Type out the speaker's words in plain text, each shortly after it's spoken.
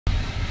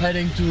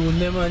heading to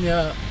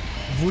Nemanja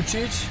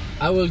Vucic.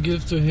 I will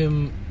give to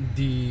him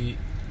the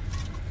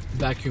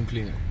vacuum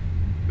cleaner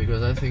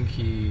because I think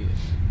he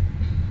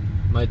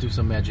might do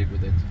some magic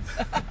with it.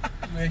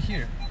 We're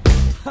here.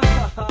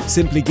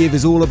 Simply Give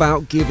is all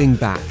about giving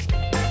back.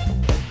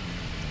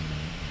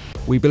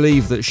 We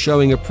believe that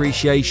showing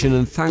appreciation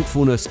and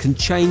thankfulness can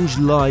change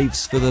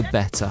lives for the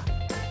better.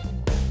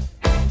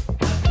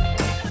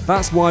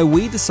 That's why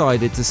we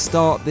decided to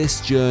start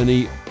this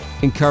journey,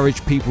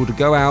 encourage people to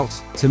go out,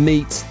 to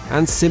meet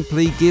and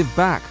simply give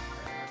back.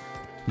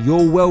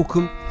 You're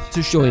welcome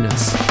to join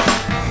us.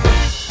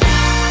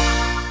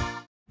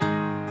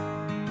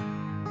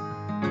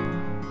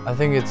 I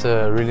think it's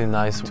really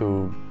nice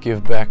to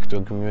give back to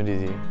the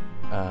community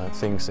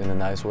things in a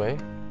nice way.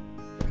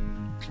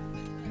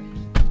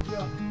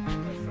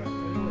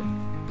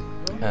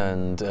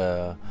 And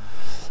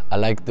I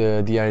like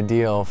the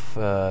idea of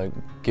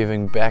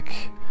giving back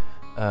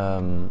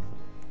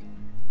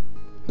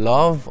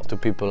love to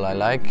people I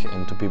like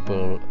and to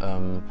people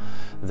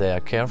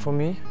that care for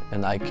me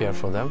and I care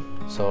for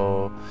them.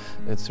 So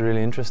it's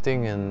really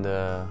interesting, and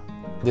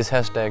this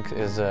hashtag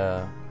is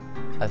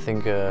I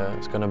think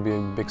it's gonna be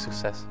a big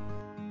success.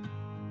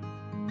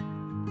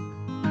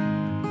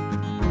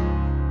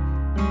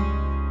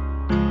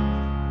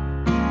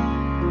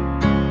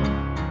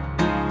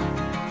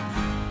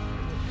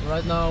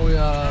 Right now we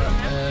are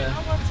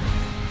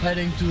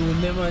heading to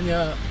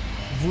Nemanja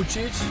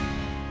Vucic.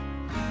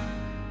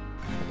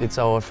 It's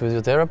our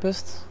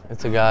physiotherapist.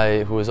 It's a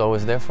guy who is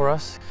always there for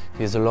us.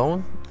 He's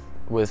alone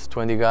with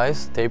 20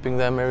 guys, taping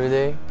them every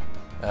day,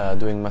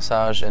 doing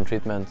massage and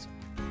treatment.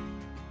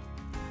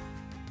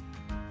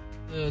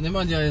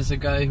 Nemanja is a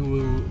guy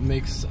who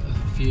makes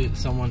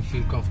someone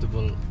feel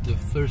comfortable the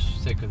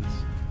first seconds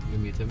you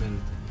meet him,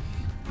 and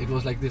it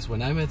was like this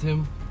when I met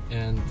him.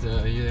 And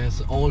he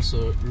has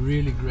also a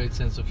really great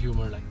sense of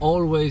humor, like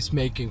always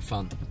making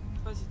fun.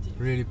 Positive.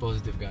 Really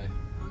positive guy.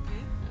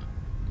 Okay.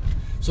 Yeah.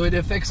 So it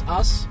affects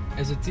us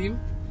as a team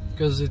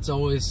because it's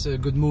always a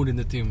good mood in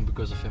the team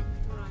because of him.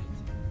 Right.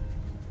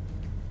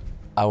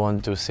 I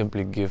want to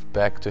simply give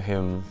back to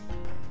him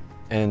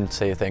and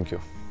say thank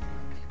you.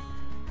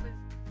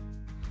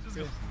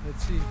 Okay.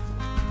 Let's see.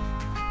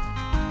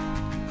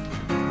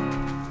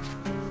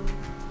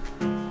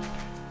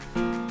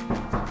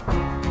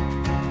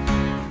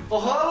 Oh,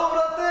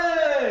 hallo,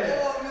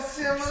 brate! Oh,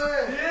 Kentin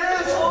Mahe!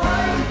 Yes! Oh, I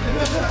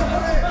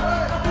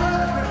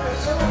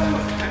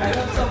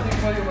have something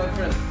for you, my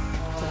friend.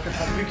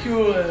 Thank you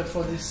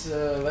for this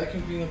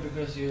vacuum cleaner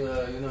because you're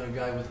a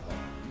guy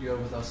you're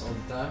with us all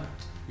the time.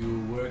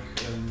 You work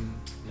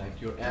like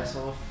your ass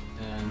off,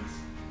 and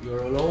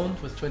you're alone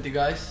with 20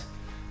 guys.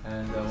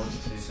 And I want to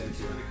say thank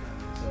you.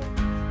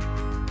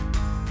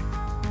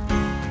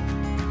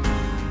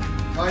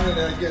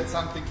 Finally, I get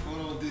something for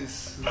all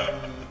this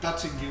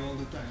touching you all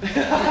the time.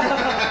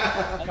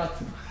 Cut.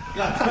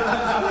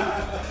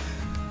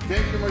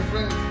 Thank you, my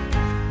friend.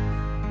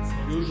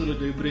 Usually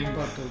they bring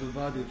part of the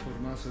body for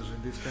massage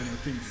and these kind of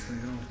things,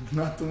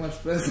 not too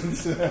much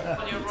presence.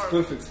 It's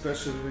perfect,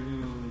 especially when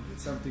you get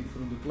something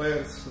from the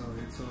players, so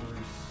it's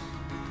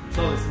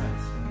always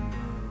nice. And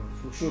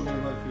for sure my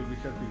wife will be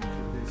happy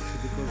for this,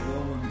 because the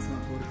oven is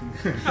not working.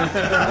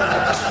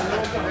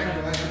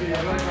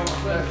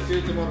 See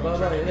you tomorrow. Bye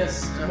bye, yes,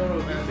 tomorrow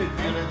we'll be fit.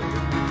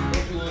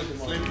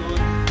 Sleep good.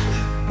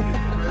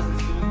 Get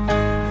presents soon.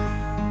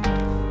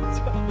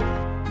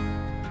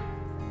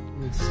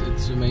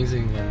 It's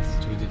amazing, and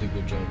we did a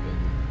good job,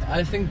 and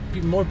I think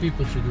more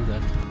people should do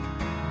that.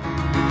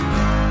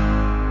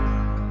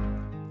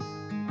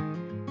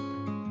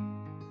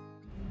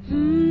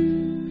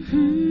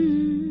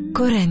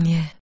 Gorenje.